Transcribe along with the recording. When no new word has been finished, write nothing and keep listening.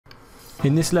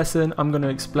In this lesson, I'm going to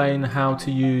explain how to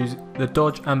use the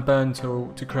dodge and burn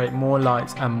tool to create more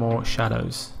lights and more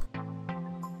shadows.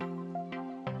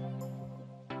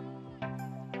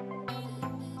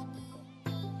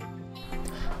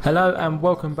 Hello and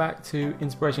welcome back to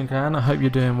Inspiration Clan. I hope you're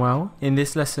doing well. In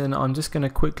this lesson, I'm just going to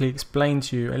quickly explain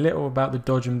to you a little about the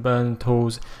dodge and burn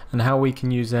tools and how we can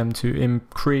use them to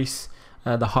increase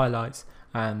the highlights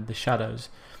and the shadows.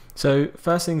 So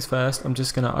first things first, I'm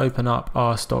just going to open up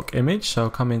our stock image. So I'll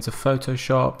come into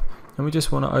Photoshop and we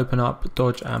just want to open up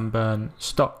dodge and burn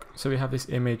stock. So we have this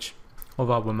image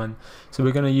of our woman. So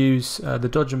we're going to use the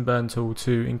dodge and burn tool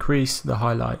to increase the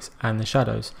highlights and the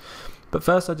shadows. But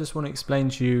first I just want to explain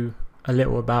to you a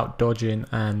little about dodging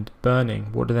and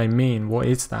burning. What do they mean? What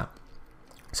is that?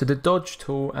 So the dodge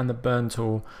tool and the burn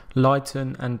tool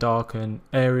lighten and darken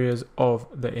areas of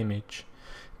the image.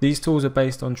 These tools are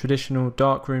based on traditional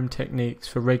darkroom techniques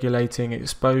for regulating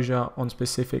exposure on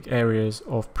specific areas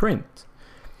of print.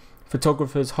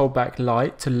 Photographers hold back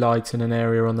light to lighten an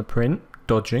area on the print,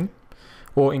 dodging,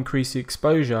 or increase the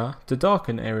exposure to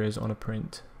darken areas on a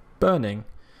print, burning.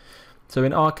 So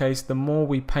in our case, the more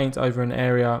we paint over an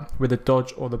area with the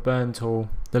dodge or the burn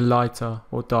tool, the lighter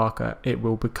or darker it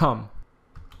will become.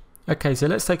 Okay, so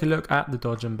let's take a look at the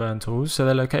dodge and burn tools. So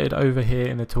they're located over here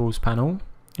in the tools panel.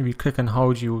 If you click and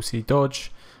hold, you will see dodge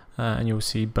and you'll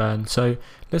see burn. So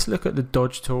let's look at the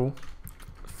dodge tool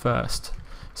first.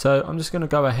 So I'm just going to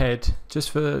go ahead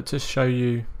just to show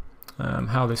you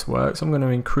how this works. I'm going to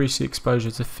increase the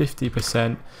exposure to 50%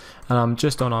 and I'm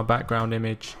just on our background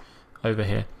image over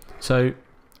here. So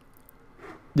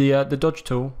the dodge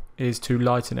tool is to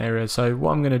lighten areas. So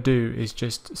what I'm going to do is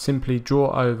just simply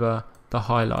draw over the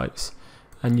highlights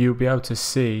and you'll be able to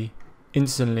see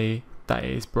instantly that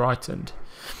it is brightened.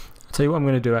 I'll tell you what I'm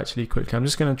going to do actually quickly. I'm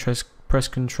just going to press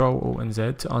Ctrl Alt and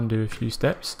Z to undo a few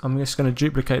steps. I'm just going to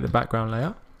duplicate the background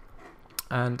layer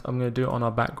and I'm going to do it on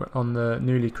our background, on the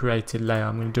newly created layer.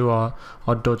 I'm going to do our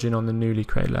dodging on the newly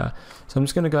created layer. So I'm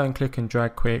just going to go and click and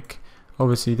drag quick.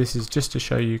 Obviously this is just to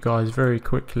show you guys very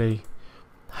quickly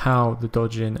how the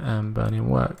dodging and burning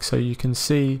works. So you can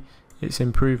see it's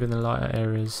improving the lighter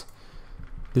areas.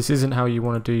 This isn't how you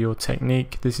want to do your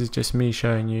technique. This is just me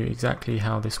showing you exactly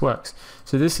how this works.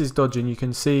 So this is dodging. You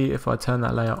can see if I turn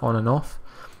that layer on and off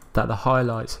that the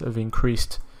highlights have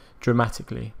increased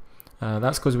dramatically.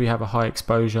 That's because we have a high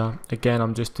exposure. Again,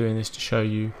 I'm just doing this to show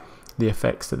you the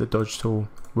effects that the dodge tool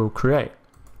will create.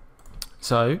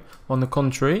 So on the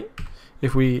contrary,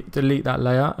 if we delete that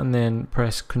layer and then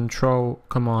press Control,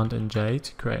 Command and J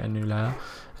to create a new layer,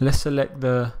 let's select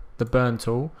the burn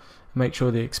tool. Make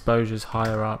sure the exposure is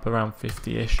higher up, around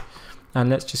 50-ish, and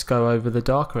let's just go over the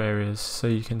darker areas. So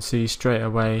you can see straight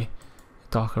away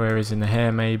darker areas in the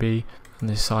hair, maybe on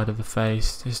this side of the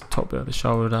face, this top bit of the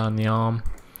shoulder and the arm.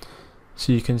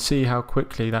 So you can see how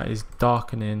quickly that is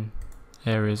darkening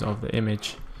areas of the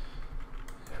image.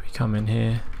 If we come in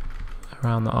here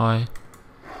around the eye,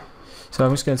 so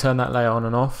I'm just going to turn that layer on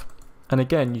and off, and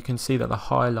again you can see that the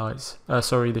highlights,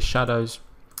 the shadows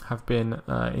have been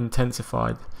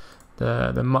intensified.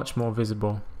 They're much more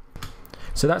visible.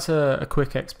 So that's a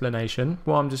quick explanation.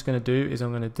 What I'm just going to do is I'm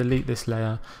going to delete this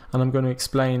layer and I'm going to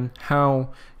explain how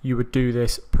you would do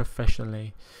this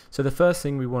professionally. So the first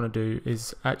thing we want to do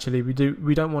is actually we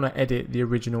don't want to edit the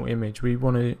original image. We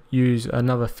want to use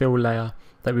another fill layer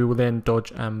that we will then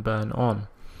dodge and burn on.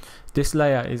 This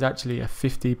layer is actually a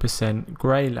 50%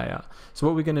 grey layer. So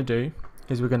what we're going to do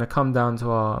is we're going to come down to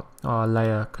our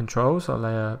layer controls, our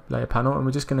layer panel, and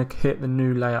we're just going to hit the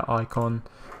new layer icon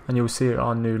and you'll see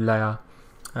our new layer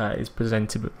is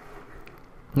presented.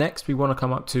 Next we want to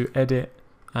come up to edit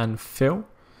and fill,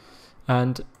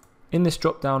 and in this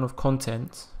drop down of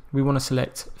content we want to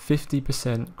select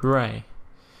 50% grey.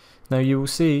 Now you will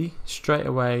see straight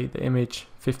away the image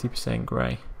 50%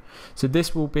 grey. So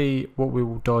this will be what we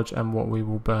will dodge and what we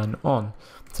will burn on.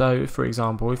 So for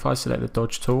example, if I select the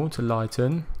dodge tool to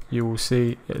lighten, you will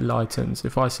see it lightens.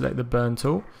 If I select the burn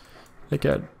tool,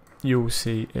 again, you will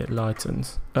see it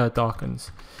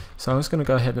darkens. So I'm just going to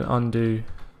go ahead and undo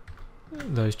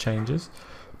those changes.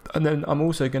 And then I'm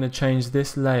also going to change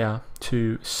this layer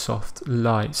to soft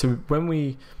light. So when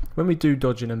we do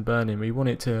dodging and burning, we want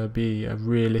it to be a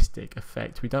realistic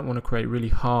effect. We don't want to create really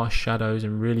harsh shadows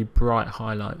and really bright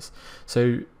highlights.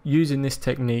 So using this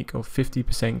technique of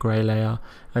 50% grey layer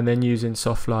and then using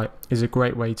soft light is a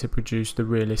great way to produce the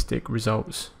realistic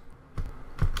results.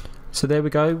 So there we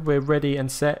go, we're ready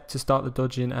and set to start the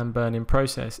dodging and burning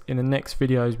process. In the next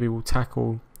videos we will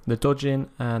tackle the dodging,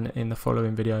 and in the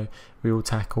following video we will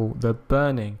tackle the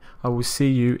burning. I will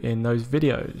see you in those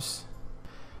videos.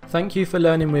 Thank you for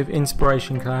learning with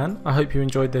Inspiration Clan. I hope you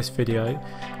enjoyed this video.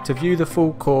 To view the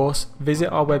full course, visit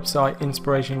our website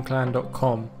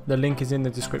inspirationclan.com. The link is in the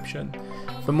description.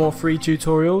 For more free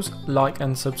tutorials, like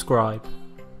and subscribe.